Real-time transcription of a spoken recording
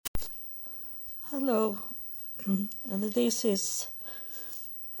Hello, and this is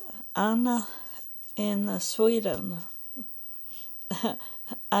Anna in Sweden.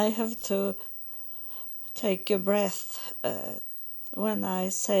 I have to take a breath when I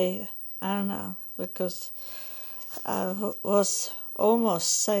say Anna because was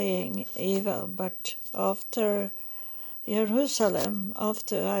almost saying Eva, but after Jerusalem,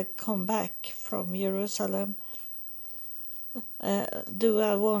 after I come back from Jerusalem, do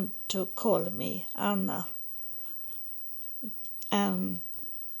I want to call me Anna? And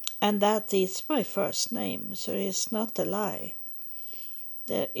that is my first name, so it's not a lie.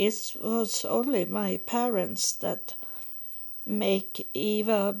 It was only my parents that make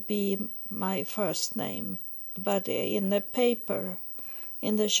Eva be my first name, but in the paper,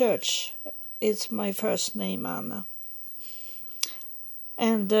 in the church, it's my first name, Anna.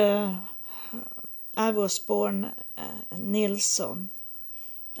 And I was born Nilsson,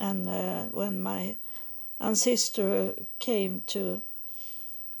 and when my ancestor came to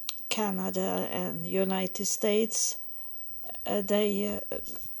Canada and United States, they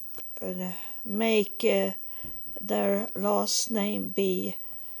make their last name be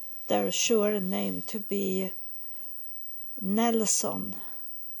their sure name to be Nelson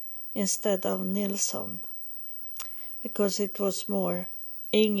instead of Nilsson, because it was more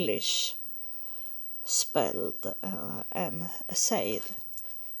English spelled and said.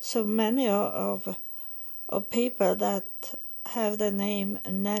 So many of people that have the name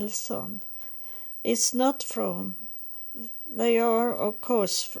Nelson, it's not from, they are of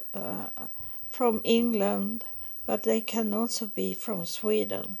course from England, but they can also be from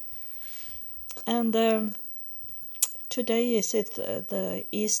Sweden. And today is the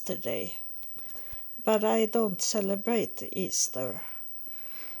Easter day, but I don't celebrate Easter,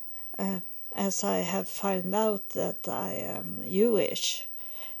 as I have found out that I am Jewish,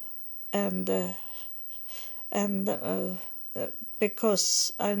 and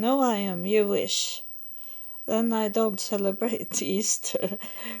because I know I am Jewish, then I don't celebrate Easter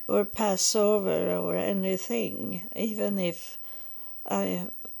or Passover or anything, even if I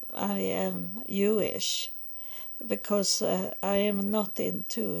am Jewish, because I am not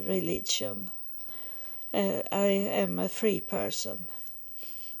into religion. I am a free person.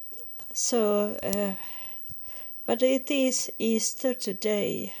 So, but it is Easter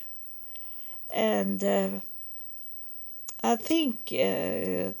today, and I think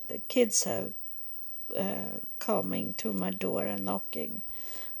the kids have coming to my door and knocking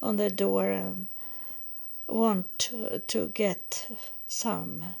on the door and want to get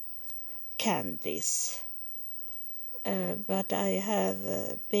some candies. But I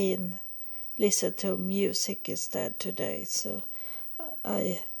have been listening to music instead today, so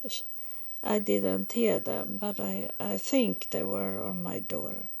I didn't hear them, but I think they were on my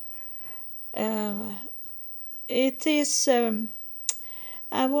door. It is,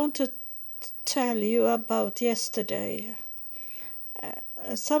 I want to tell you about yesterday.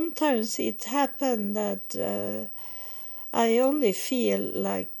 Sometimes it happened that I only feel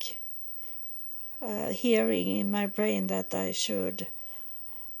like hearing in my brain that I should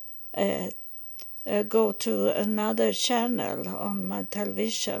go to another channel on my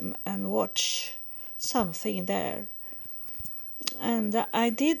television and watch something there. And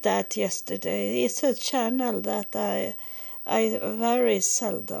I did that yesterday. It's a channel that I very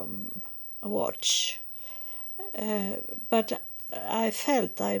seldom watch, but I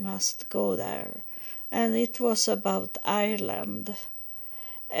felt I must go there, and it was about Ireland,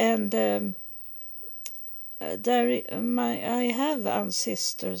 and I have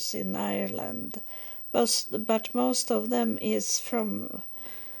ancestors in Ireland, but most of them is from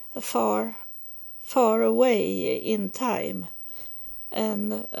far away in time,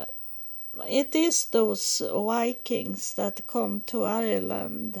 and it is those Vikings that come to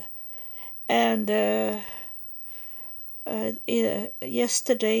Ireland, and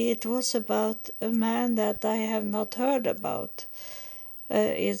yesterday it was about a man that I have not heard about.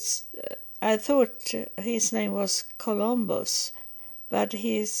 I thought his name was Columbus, but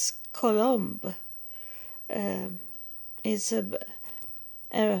he's Columb. Is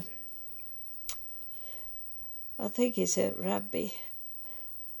I think he's a rabbi,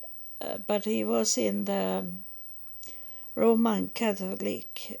 but he was in the Roman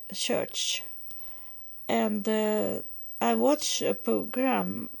Catholic Church, and I watched a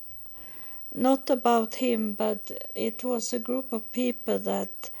program, not about him, but it was a group of people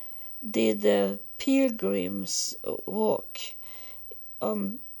that did a pilgrims walk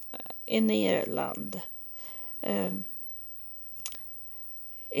in Ireland.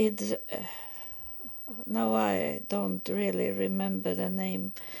 now I don't really remember the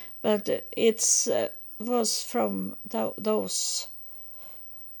name, but it's was from those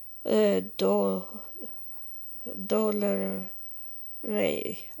dollar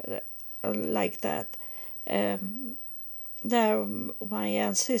ray, like that. Um, there my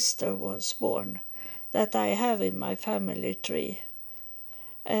ancestor was born, that I have in my family tree,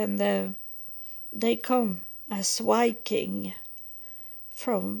 and they come as Viking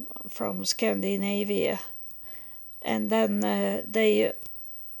from Scandinavia, and then they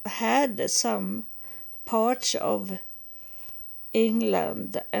had some parts of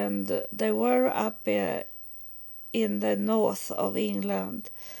England, and they were up in the north of England,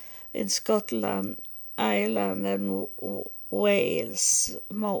 in Scotland, Ireland, and Wales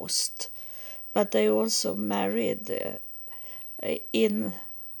most. But they also married in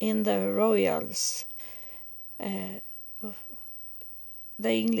the royals, the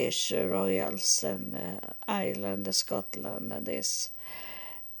English royals, and Ireland, Scotland, and this,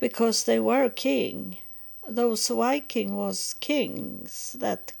 because they were king. Those Viking was kings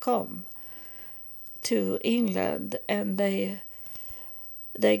that come to England, and they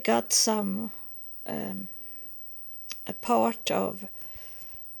got some a part of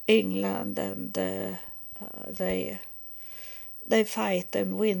England, and they fight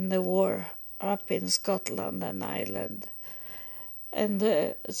and win the war up in Scotland and Ireland.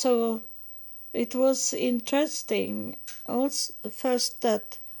 And so it was interesting also first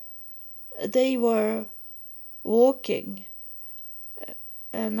that they were walking,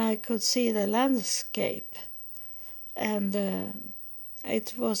 and I could see the landscape, and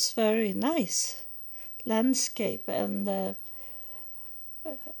it was very nice landscape, and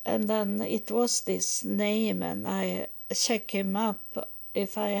then it was this name, and I checked him up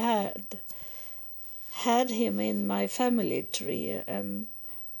if I had him in my family tree, and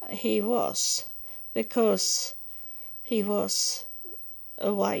he was, because he was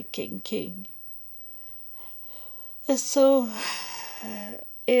a Viking king. So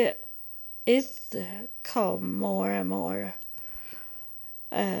it come more and more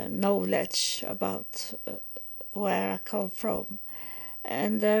knowledge about where I come from,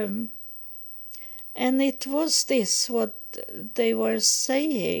 and it was this what they were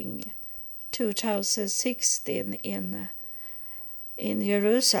saying 2016 in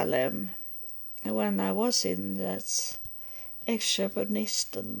Jerusalem, when I was in that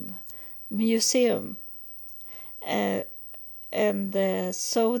Exhibition Museum, and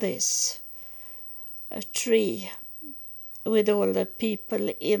saw this tree with all the people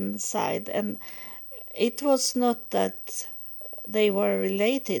inside, and it was not that they were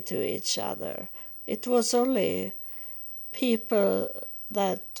related to each other. It was only people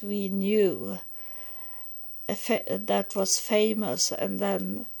that we knew that was famous, and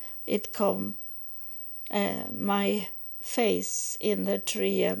then it come my face in the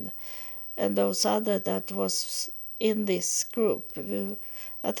tree, and those other that was in this group.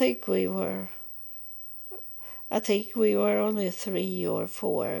 I think we were only 3 or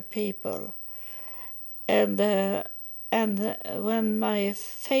 4 people, and when my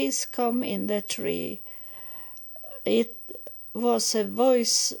face come in the tree, it was a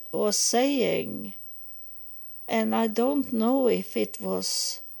voice was saying, and I don't know if it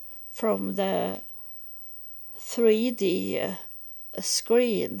was from the 3D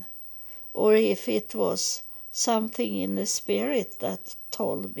screen, or if it was something in the spirit that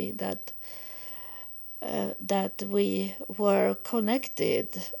told me that we were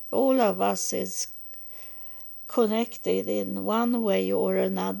connected. All of us is connected in one way or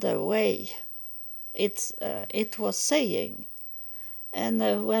another way. It was saying, and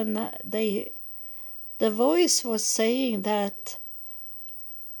when the voice was saying that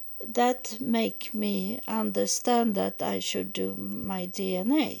make me understand that I should do my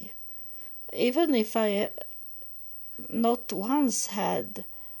DNA, even if I not once had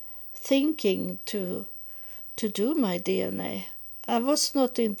thinking to do my DNA. I was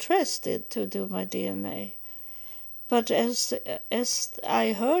not interested to do my DNA. But as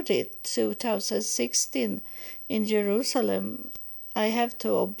I heard it 2016 in Jerusalem, I have to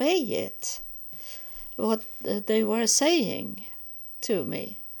obey it, what they were saying to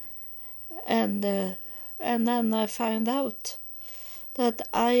me. And then I find out that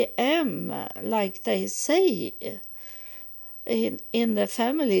I am, like they say in the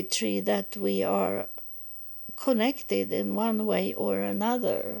family tree, that we are connected in one way or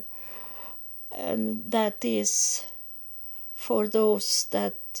another. And that is for those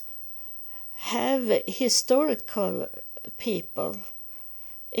that have historical people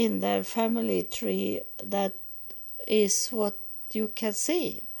in their family tree, that is what you can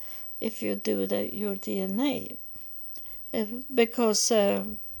see. if you do your DNA. Because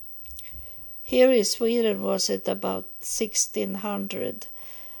here in Sweden, was it about 1600,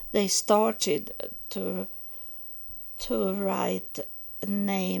 they started to write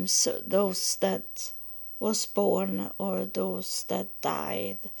names, those that was born or those that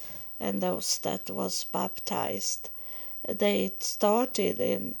died and those that was baptized. They started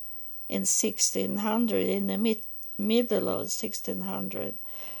in 1600, in the middle of 1600.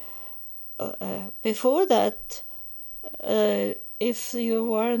 Before that, if you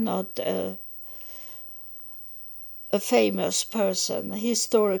were not a famous person, a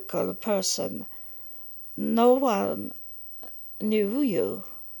historical person, no one knew you.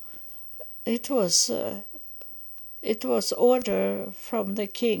 It was order from the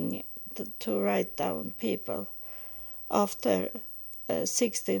king to write down people after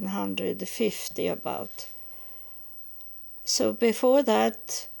 1650 about. So before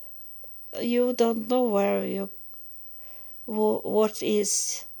that, you don't know what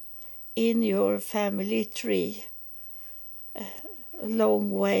is in your family tree a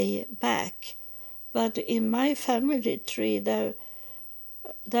long way back. But in my family tree there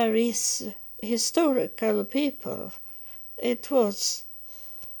is historical people. It was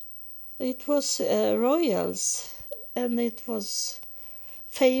royals, and it was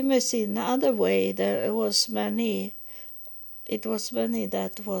famous in other way. There was many. It was many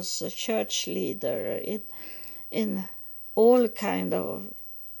that was a church leader in all kind of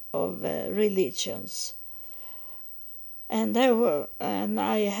religions, and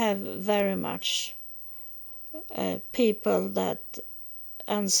I have very much people that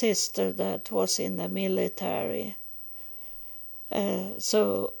ancestor that was in the military.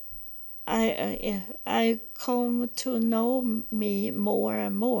 So I come to know me more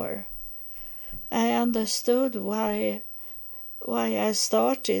and more. I understood why I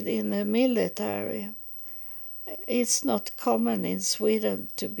started in the military. It's not common in Sweden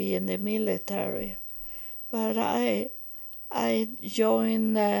to be in the military, but I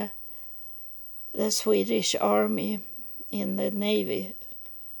joined the Swedish Army in the Navy.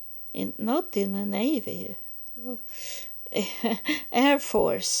 Not in the Navy, Air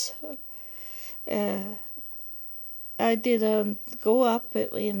Force. I didn't go up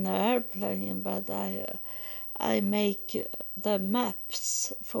in the airplane, but I make the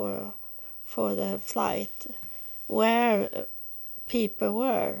maps for the flight where people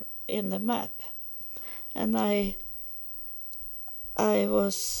were in the map, and I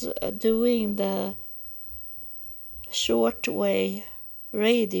was doing the shortwave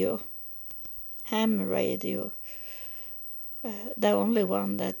radio, ham radio, the only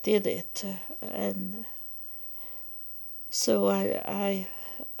one that did it, and so I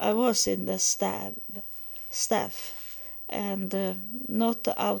was in the staff, and not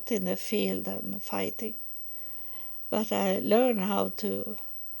out in the field and fighting, but I learned how to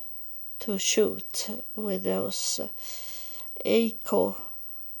shoot with those AK-14,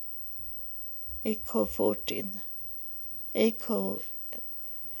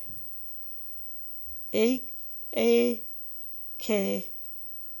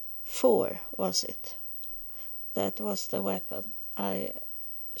 AK-4 was it? That was the weapon I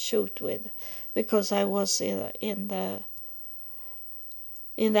shoot with, because I was in the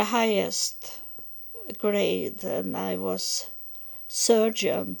highest grade, and I was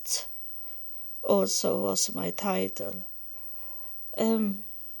sergeant. Also was my title.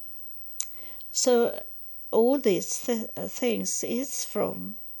 So all these things is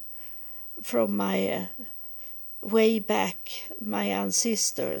from my way back, my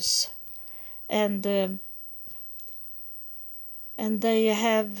ancestors, and they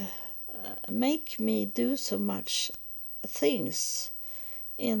have make me do so much things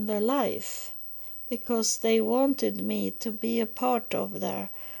in their life, because they wanted me to be a part of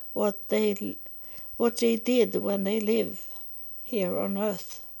what they did when they live here on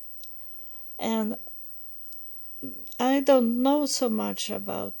earth. And I don't know so much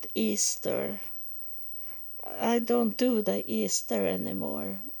about Easter. I don't do the Easter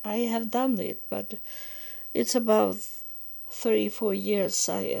anymore. I have done it, but it's about 3-4 years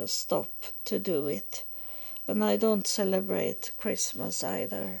I stopped to do it. And I don't celebrate Christmas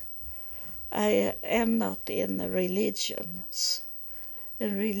either. I am not in religions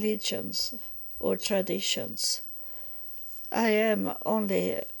or traditions. I am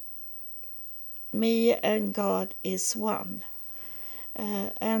only, me and God is one.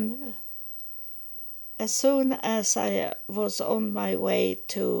 And as soon as I was on my way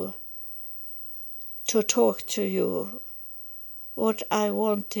to talk to you what I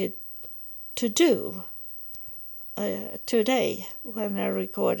wanted to do, today when I'm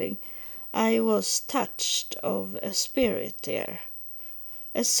recording, I was touched of a spirit there.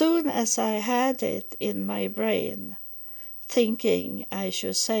 As soon as I had it in my brain, thinking I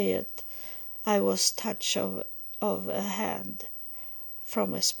should say it, I was touched of a hand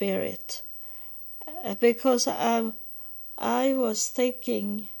from a spirit. Because I was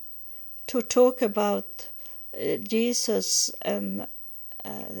thinking to talk about Jesus and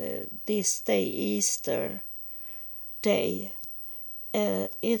this day, Easter day.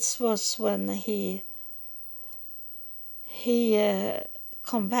 It was when he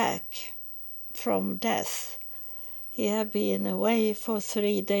come back from death. He had been away for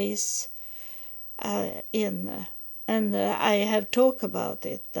 3 days and I have talked about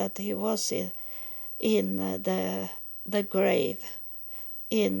it, that he was in the grave,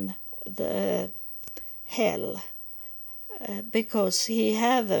 in the hell, because he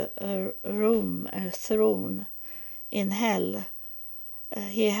have a room, a throne in hell.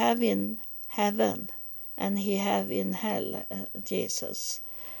 He have in heaven and he have in hell, Jesus.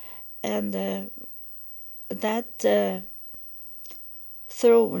 And that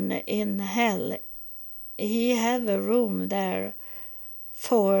throne in hell, he have a room there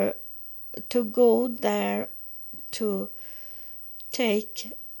to go there to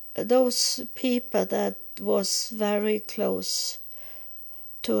take those people that was very close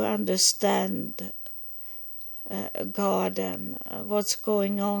to understand God and what's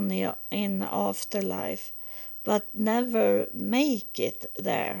going on in afterlife, but never make it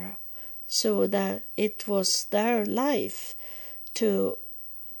there, so that it was their life to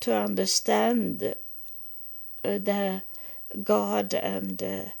understand the God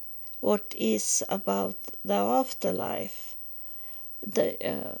and what is about the afterlife.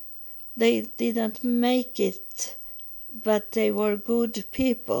 They didn't make it, but they were good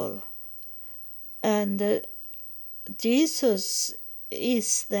people, and Jesus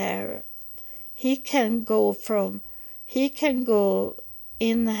is there. He can go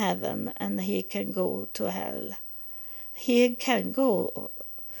in heaven and he can go to hell. He can go.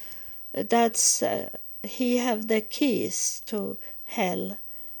 He have the keys to hell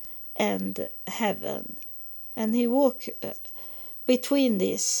and heaven, and he walk between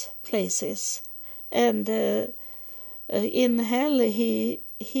these places. And in hell, he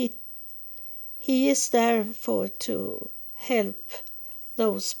is there to help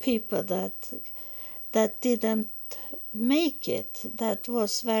those people that didn't make it, that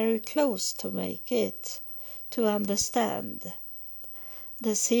was very close to make it, to understand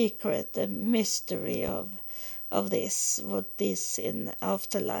the secret, the mystery of this, what is in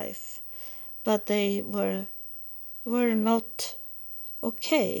afterlife. But they were not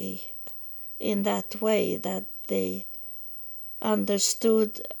okay in that way, that they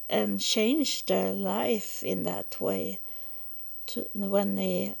understood and changed their life in that way when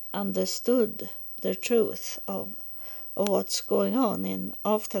they understood the truth of what's going on in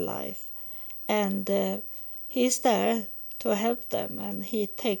afterlife. And he's there to help them, and he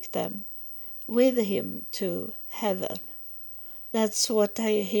take them with him to heaven. That's what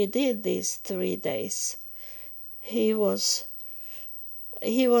he did these 3 days. He was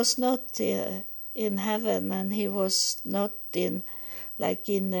not in heaven, and he was not in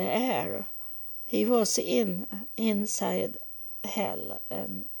the air. He was inside hell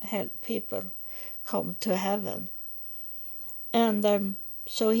and help people come to heaven. And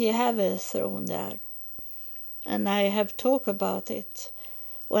so he have a throne there. And I have talked about it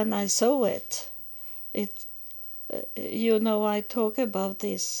when I saw it. I talk about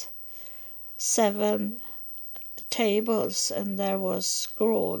these 7 tables, and there was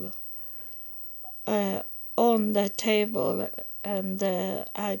scroll on the table, and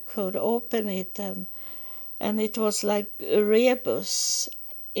I could open it, and it was like a rebus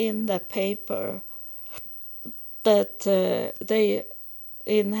in the paper that they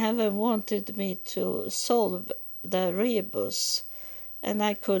in heaven wanted me to solve the rebus, and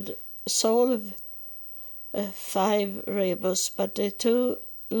I could solve 5 rebus, but the 2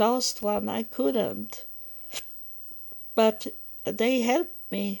 last one I couldn't. But they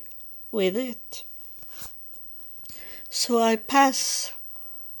helped me with it. So I passed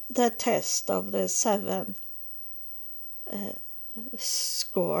the test of the 7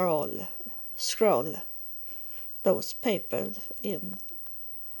 scroll, those papers in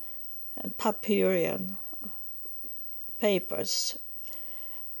Papyrian papers.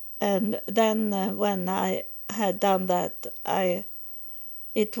 And then when I had done that,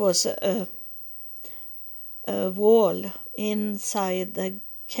 it was a wall inside the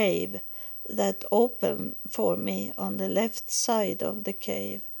cave that opened for me on the left side of the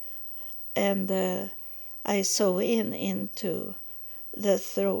cave, and I saw into the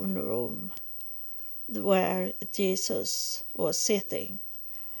throne room where Jesus was sitting.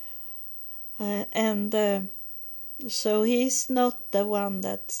 So he's not the one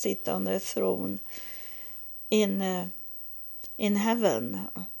that sit on the throne in heaven.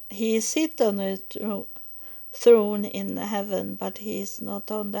 He sit on a throne in heaven, but he's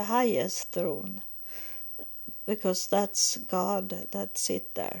not on the highest throne, because that's God that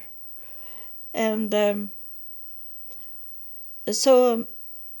sit there. And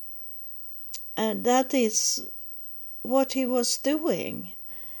that is what he was doing.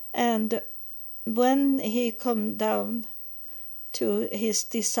 And when he come down to his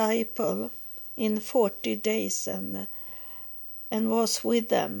disciple in 40 days and was with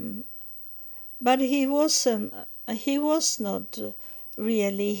them, but he was not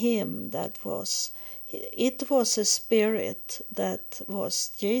really him that was. It was a spirit that was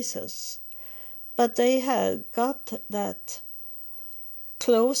Jesus. But they had got that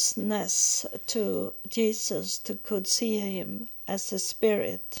closeness to Jesus to could see him as a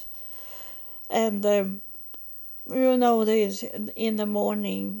spirit. And this in the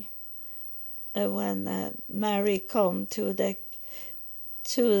morning when Mary come to the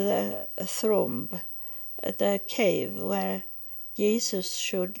throne, the cave where Jesus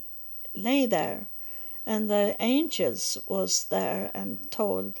should lay there, and the angels was there and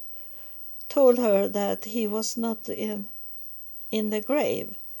told her that he was not in the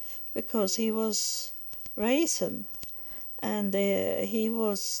grave, because he was risen, and he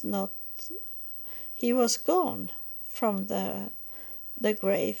was gone from the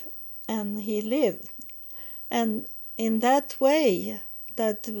grave, and he lived. And in that way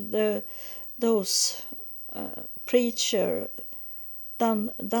that those preacher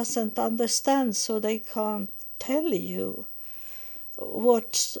doesn't understand, so they can't tell you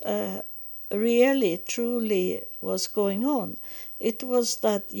what really truly was going on. It was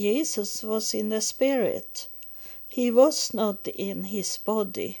that Jesus was in the spirit. He was not in his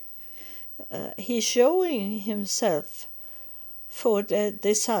body. He's showing himself for the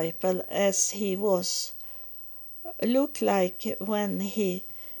disciple as he was, looked like when he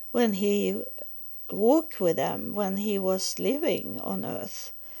walked with them, when he was living on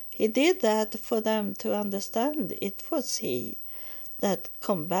earth. He did that for them to understand it was he that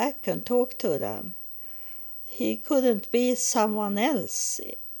come back and talk to them. He couldn't be someone else.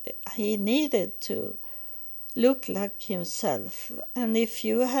 He needed to look like himself. And if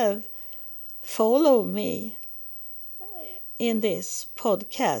you have followed me in this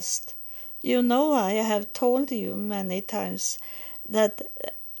podcast, you know I have told you many times that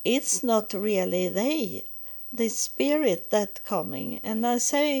it's not really the spirit that coming. And I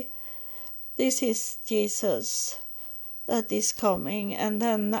say, this is Jesus that is coming, and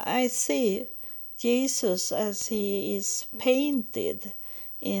then I see Jesus as he is painted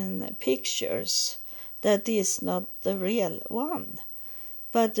in pictures. That is not the real one.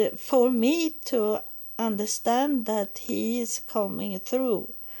 But for me to understand that he is coming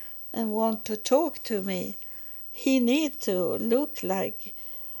through and want to talk to me, he need to look like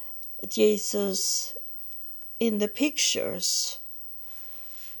Jesus in the pictures,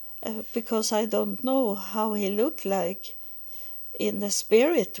 because I don't know how he looked like in the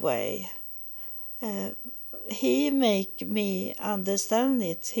spirit way. He make me understand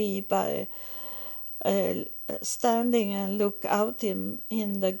it. He by standing and look out in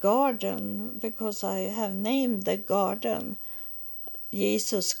the garden, because I have named the garden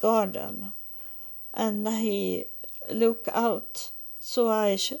Jesus Garden, and he look out, so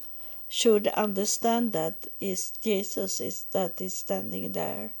I should understand that is Jesus that is standing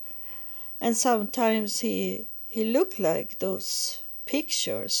there. And sometimes he looked like those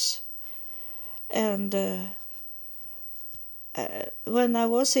pictures. And when I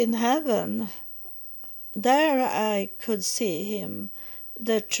was in heaven, there I could see him,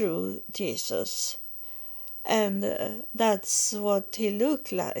 the true Jesus. And that's what he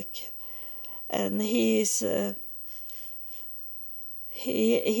looked like. And he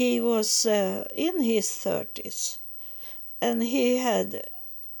was in his 30s, and he had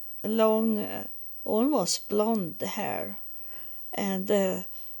long, almost blonde hair, and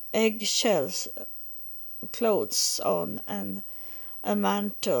eggshells clothes on, and a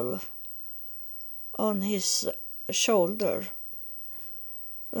mantle on his shoulder,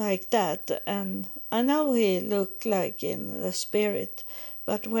 like that. And I know he looked like in the spirit,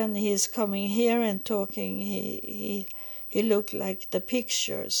 but when he's coming here and talking, he looked like the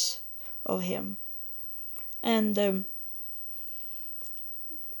pictures of him. And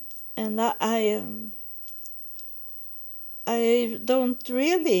I don't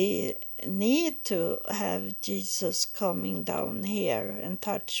really need to have Jesus coming down here and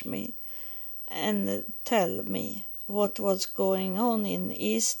touch me and tell me what was going on in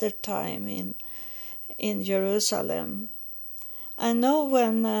Easter time in Jerusalem. I know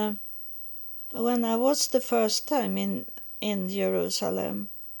when I was the first time in Jerusalem,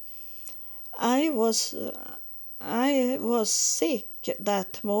 I was sick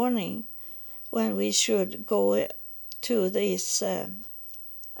that morning when we should go to this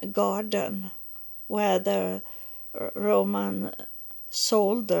garden where the Roman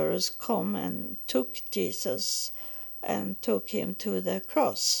soldiers come and took Jesus and took him to the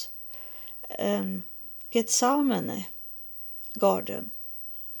cross. Gethsemane garden.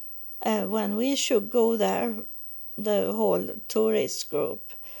 When we should go there, the whole tourist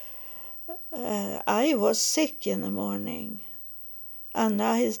group, I was sick in the morning, and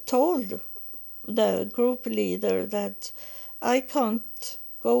I told the group leader that I can't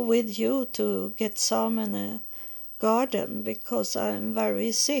go with you to Gethsemane garden because I'm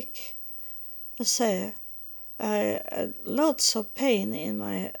very sick. So I had lots of pain in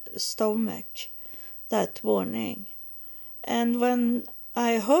my stomach that morning. And when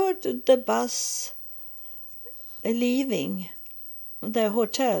I heard the bus leaving the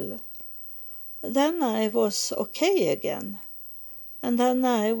hotel, then I was okay again. And then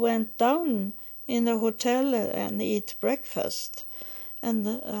I went down in the hotel and eat breakfast. And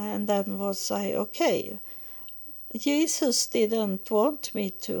then was I okay. Jesus didn't want me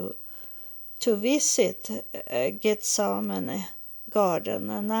to visit Gethsemane garden,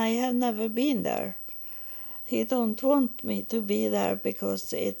 and I have never been there. He don't want me to be there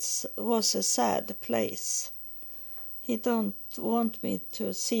because it was a sad place. He don't want me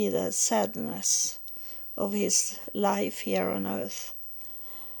to see the sadness of his life here on earth.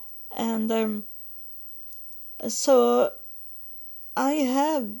 And so I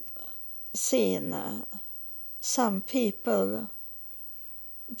have seen some people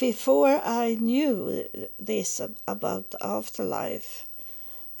before I knew this about afterlife,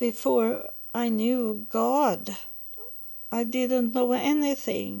 before I knew God. I didn't know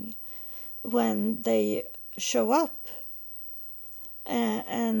anything when they show up.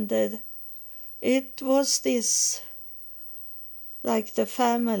 And it was this, like the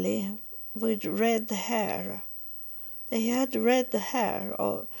family with red hair. They had red hair,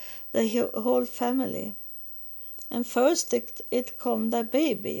 or the whole family. And first it come the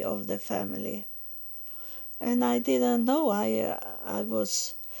baby of the family. And I didn't know I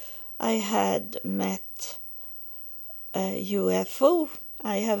had met a UFO.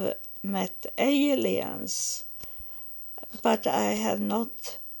 I have met aliens, but I have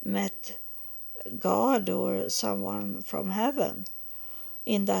not met God or someone from heaven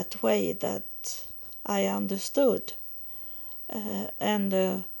in that way that I understood.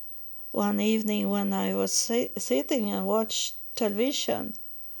 And one evening when I was sitting and watched television,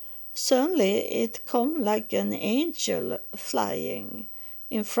 suddenly it come like an angel flying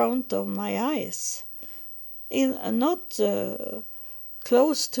in front of my eyes, not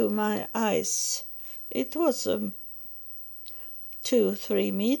close to my eyes. It was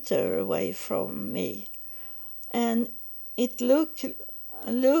 2-3 meters away from me, and it looked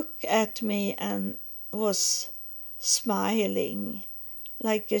at me and was smiling,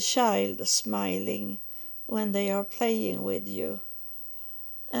 like a child smiling when they are playing with you.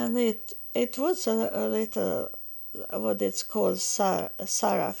 And it was a little, what it's called,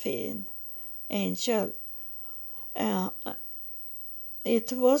 seraphim angel.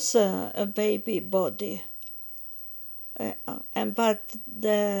 It was a baby body, but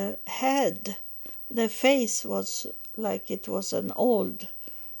the head, the face was like it was an old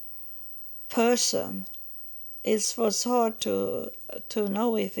person. It was hard to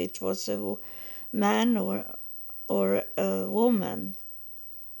know if it was a man or a woman.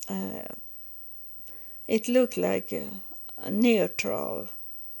 It looked like a neutral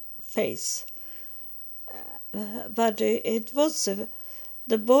face, but it was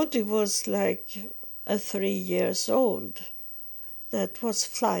the body was like a 3 years old that was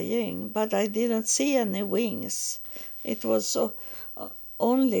flying, but I didn't see any wings. It was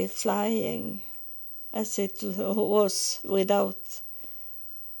only flying, as it was without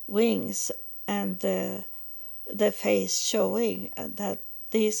wings, and the face showing that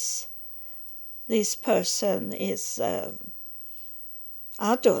this person is an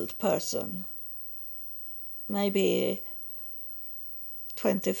adult person, maybe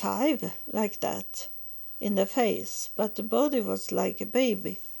 25, like that, in the face, but the body was like a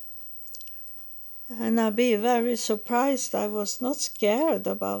baby. And I'd be very surprised. I was not scared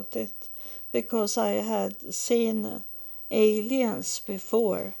about it, because I had seen aliens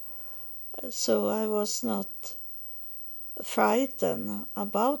before, So I was not frightened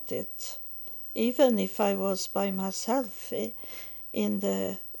about it, even if I was by myself in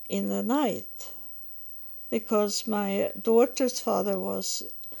the night, because my daughter's father was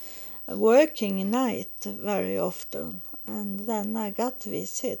working night very often, and then I got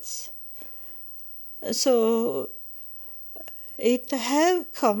visits. So it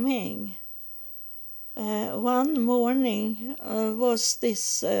have coming. One morning was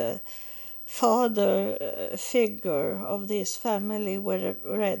this father figure of this family with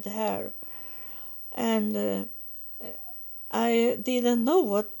red hair, and I didn't know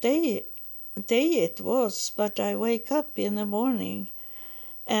what day it was, but I wake up in the morning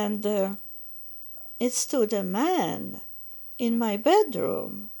and it stood a man in my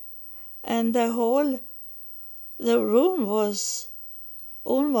bedroom, and the room was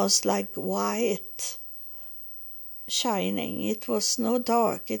almost like white, shining. It was no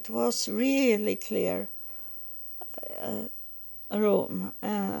dark. It was really clear room,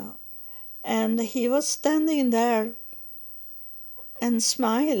 and he was standing there and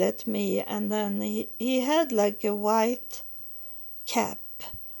smiled at me, and then he had like a white cap,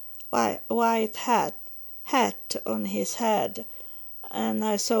 white hat on his head, and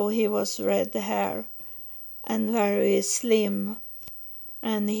I saw he was red hair and very slim,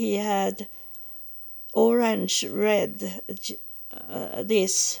 and he had orange red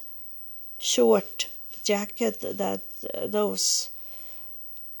this short jacket that those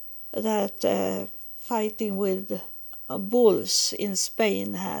that fighting with bulls in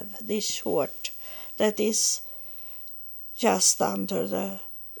Spain have, this short that is just under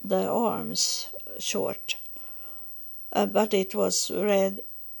the arms short, but it was red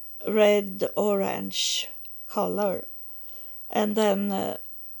orange color, and then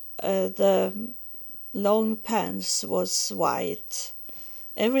the long pants was white.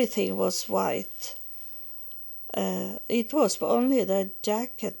 Everything was white. It was only the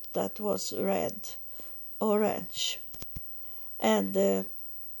jacket that was red orange, and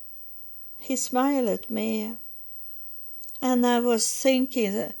he smiled at me, and I was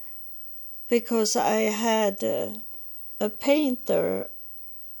thinking, because I had a painter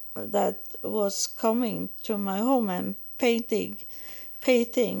that was coming to my home and painting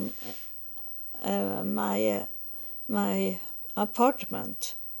my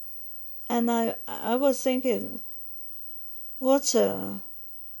apartment, and I was thinking, what's a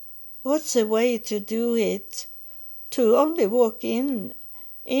way to do it, to only walk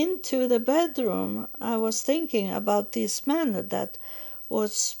into the bedroom. I was thinking about this man that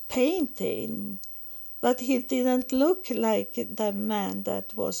was painting, but he didn't look like the man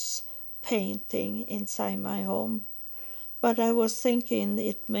that was painting inside my home. But I was thinking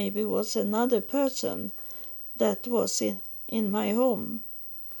it maybe was another person that was in my home,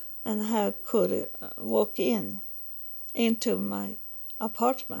 and how could walk into my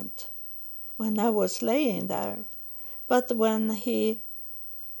apartment when I was laying there. But when he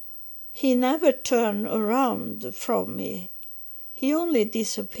never turned around from me, he only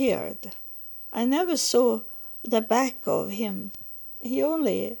disappeared. I never saw the back of him. He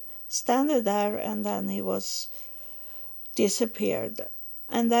only standed there, and then he was disappeared.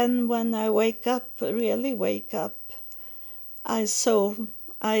 And then when I really wake up, I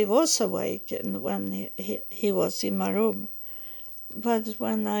was awake when he was in my room. But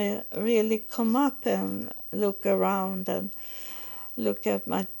when I really come up and look around and look at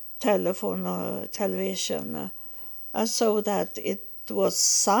my telephone or television, I saw that it was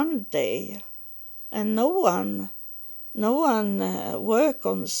Sunday, and no one work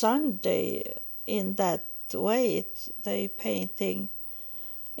on Sunday in that way. They painting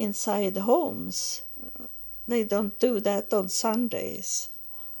inside homes. They don't do that on Sundays.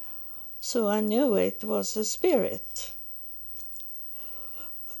 So I knew it was a spirit.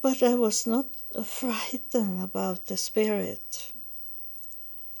 But I was not frightened about the spirit.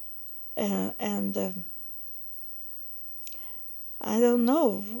 And I don't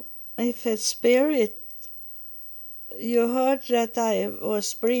know if a spirit, you heard that I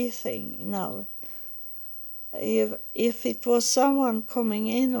was breathing now. If it was someone coming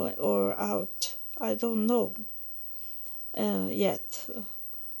in or out, I don't know yet.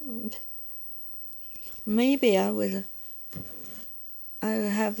 Maybe I'll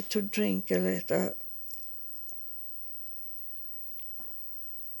have to drink a little.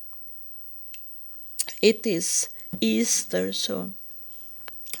 It is Easter, so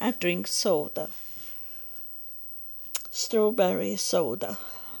I drink soda. Strawberry soda.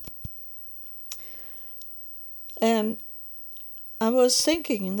 And I was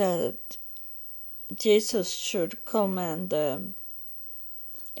thinking that Jesus should come and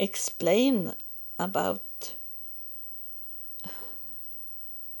explain about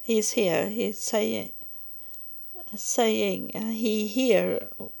he's here. He's saying he hear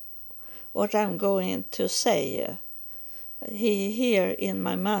what I'm going to say. He hear in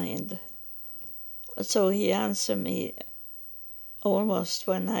my mind. So he answered me almost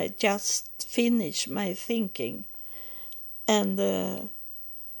when I just finished my thinking. And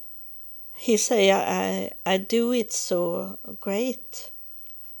he say I do it so great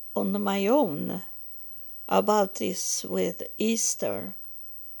on my own about this with Easter,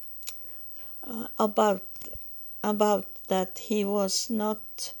 about that he was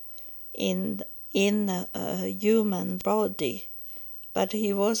not in a human body, but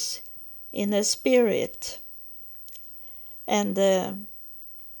he was in a spirit. And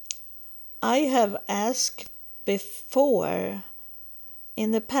I have asked before,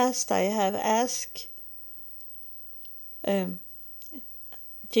 in the past I have asked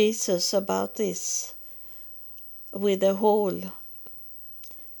Jesus about this with a hole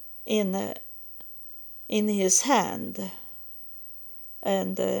in his hand,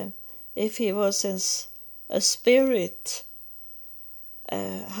 and if he was a spirit,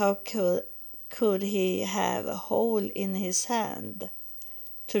 how could he have a hole in his hand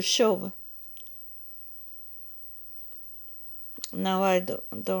to show? Now I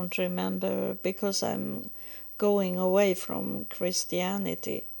don't remember, because I'm going away from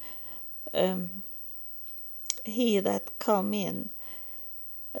Christianity. He that come in,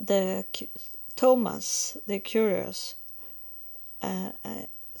 Thomas the curious,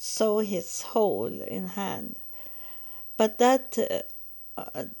 saw his hole in hand. But that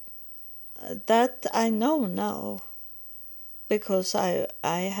I know now, because I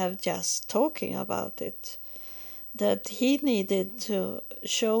have just talking about it, that he needed to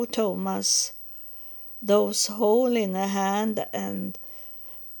show Thomas those hole in the hand and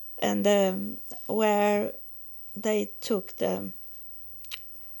where they took the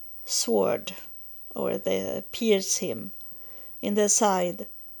sword, or they pierced him in the side.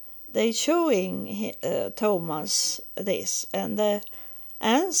 They showing Thomas this, and the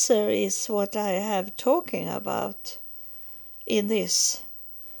answer is what I have talking about in this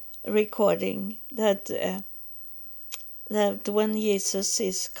recording, that when Jesus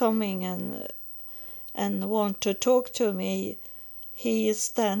is coming and want to talk to me, he is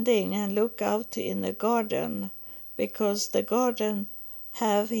standing and look out in the garden, because the garden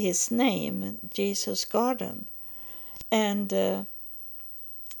have his name, Jesus Garden, and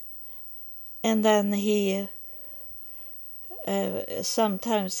then he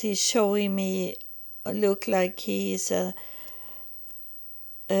sometimes he's showing me look like he is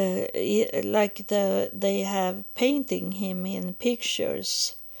like they have painting him in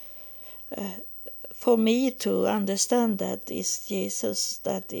pictures, for me to understand that is Jesus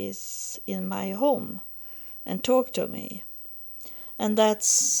that is in my home and talk to me. And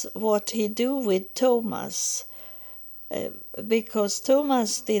that's what he do with Thomas, because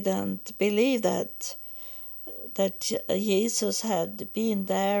Thomas didn't believe that Jesus had been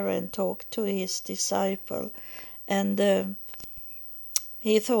there and talked to his disciple, and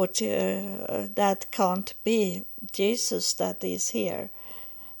he thought that can't be Jesus that is here.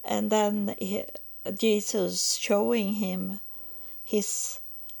 And then Jesus showing him his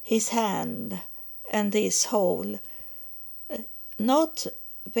hand and this hole, not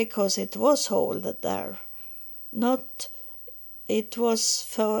because it was hole there, not it was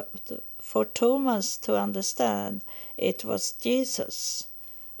for Thomas to understand it was Jesus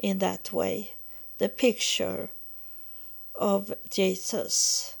in that way, the picture of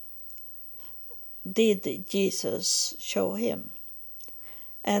Jesus. Did Jesus show him?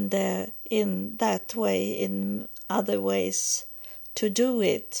 And in that way, in other ways to do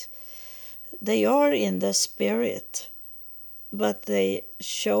it, they are in the spirit, but they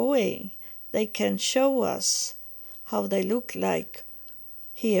can show us how they look like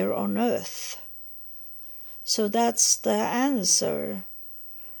here on earth. So that's the answer,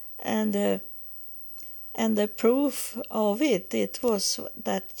 and the proof of it was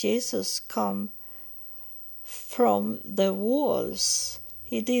that Jesus come from the walls.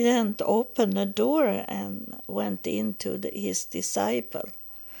 He didn't open the door and went into his disciple,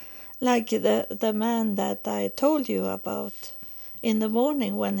 like the man that I told you about in the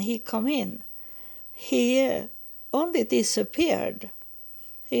morning when he come in. He only disappeared.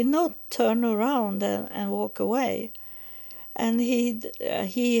 He not turn around and walk away. And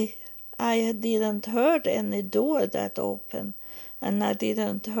I didn't heard any door that opened, and I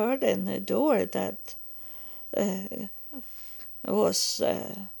didn't heard any door that was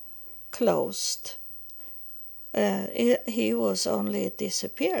closed. he was only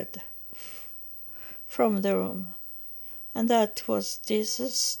disappeared from the room. And that was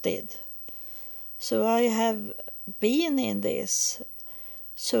Jesus did. So I have been in this.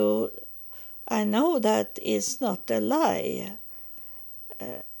 So I know that is not a lie.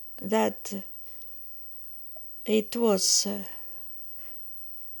 That it was a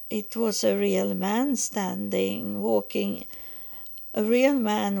real man walking. A real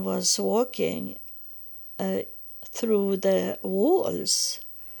man was walking through the walls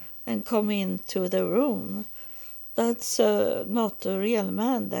and come into the room. That's not a real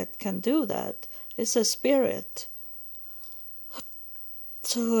man that can do that. It's a spirit.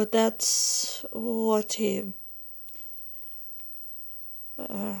 So that's what he...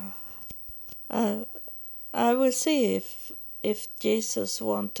 I will see if Jesus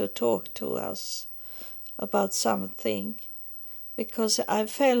want to talk to us about something, because I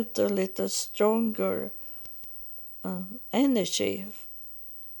felt a little stronger energy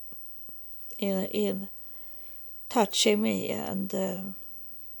in touching me, and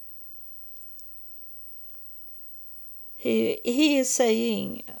he is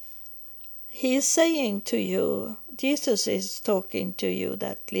saying to you, Jesus is talking to you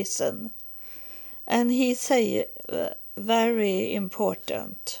that listen, and he say very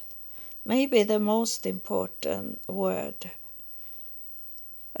important, maybe the most important word.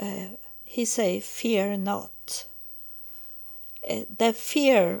 He say, fear not. The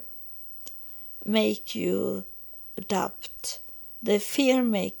fear make you doubt. The fear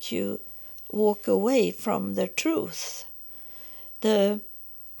make you walk away from the truth. The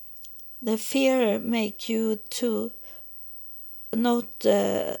fear make you to not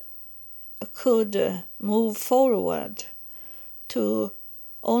could move forward, to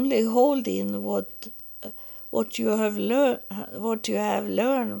only hold in what you have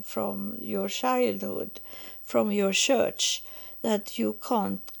learned from your childhood, from your church, that you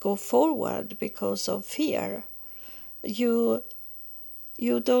can't go forward because of fear. You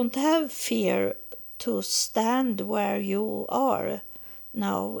don't have fear to stand where you are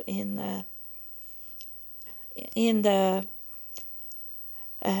now in the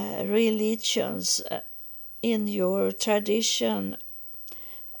religions, in your tradition.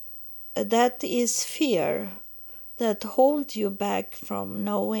 That is fear that holds you back from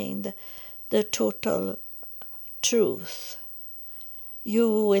knowing the total truth. You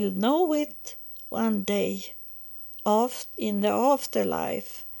will know it one day in the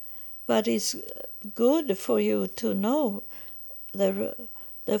afterlife, but it's good for you to know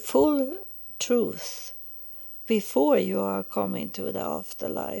the full truth before you are coming to the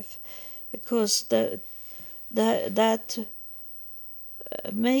afterlife, because that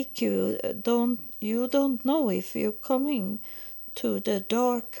make you don't know if you're coming to the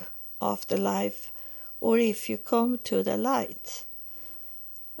dark afterlife or if you come to the light.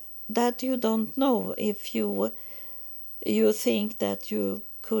 That you don't know if you think that you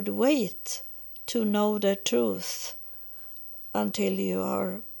could wait to know the truth until you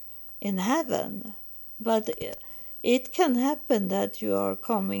are in heaven. But it can happen that you are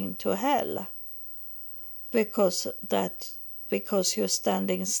coming to hell because you're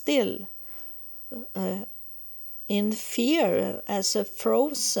standing still in fear as a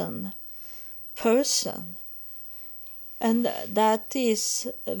frozen person. And that is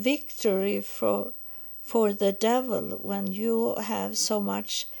victory for the devil when you have so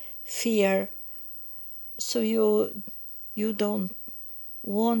much fear, so you don't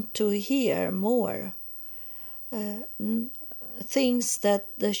want to hear more things that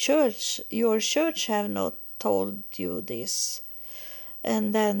your church have not told you this,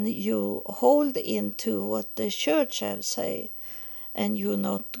 and then you hold into what the church have say, and you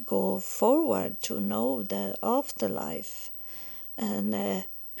not go forward to know the afterlife and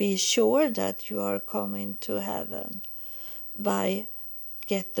be sure that you are coming to heaven by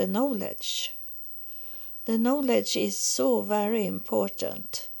get the knowledge. The knowledge is so very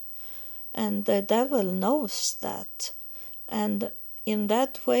important, and the devil knows that, and in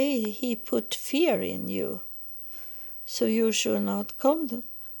that way he put fear in you, so you should not come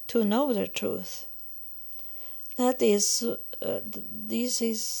to know the truth. That is, this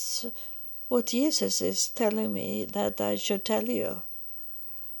is what Jesus is telling me that I should tell you.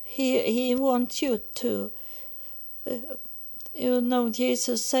 He wants you to,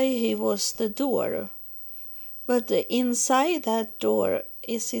 Jesus say he was the door, but inside that door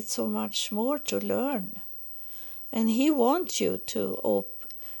is it so much more to learn, and he wants you to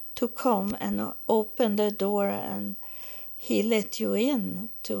come and open the door, and he let you in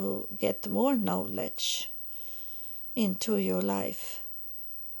to get more knowledge into your life,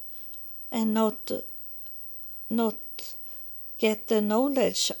 and not not get the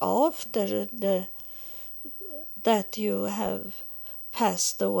knowledge after that you have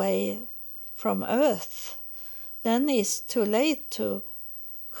passed away from earth, then it's too late to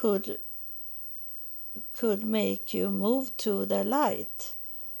could make you move to the light.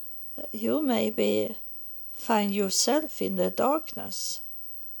 You maybe find yourself in the darkness.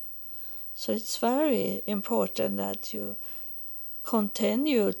 So it's very important that you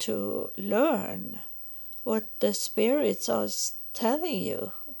continue to learn what the spirits are telling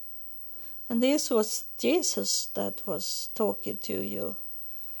you. And this was Jesus that was talking to you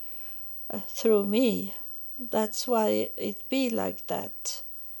through me. That's why it be like that.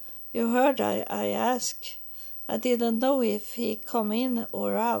 You heard I asked. I didn't know if he come in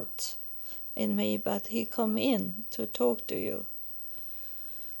or out in me, but he come in to talk to you.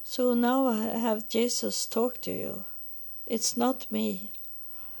 So now I have Jesus talk to you. It's not me.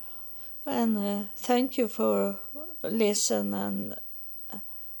 And thank you for listen and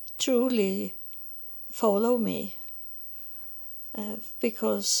truly follow me,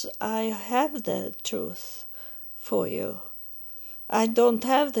 because I have the truth for you. I don't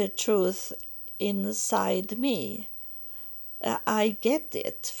have the truth inside me. I get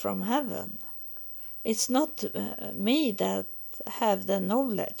it from heaven. It's not me that have the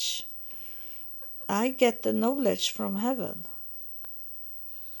knowledge. I get the knowledge from heaven.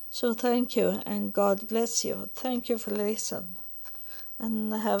 So thank you, and God bless you. Thank you for listening.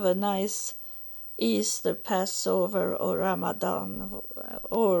 And have a nice Easter, Passover, or Ramadan,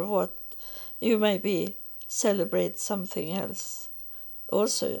 or what you maybe celebrate something else.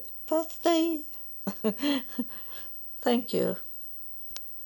 Also, birthday. Thank you.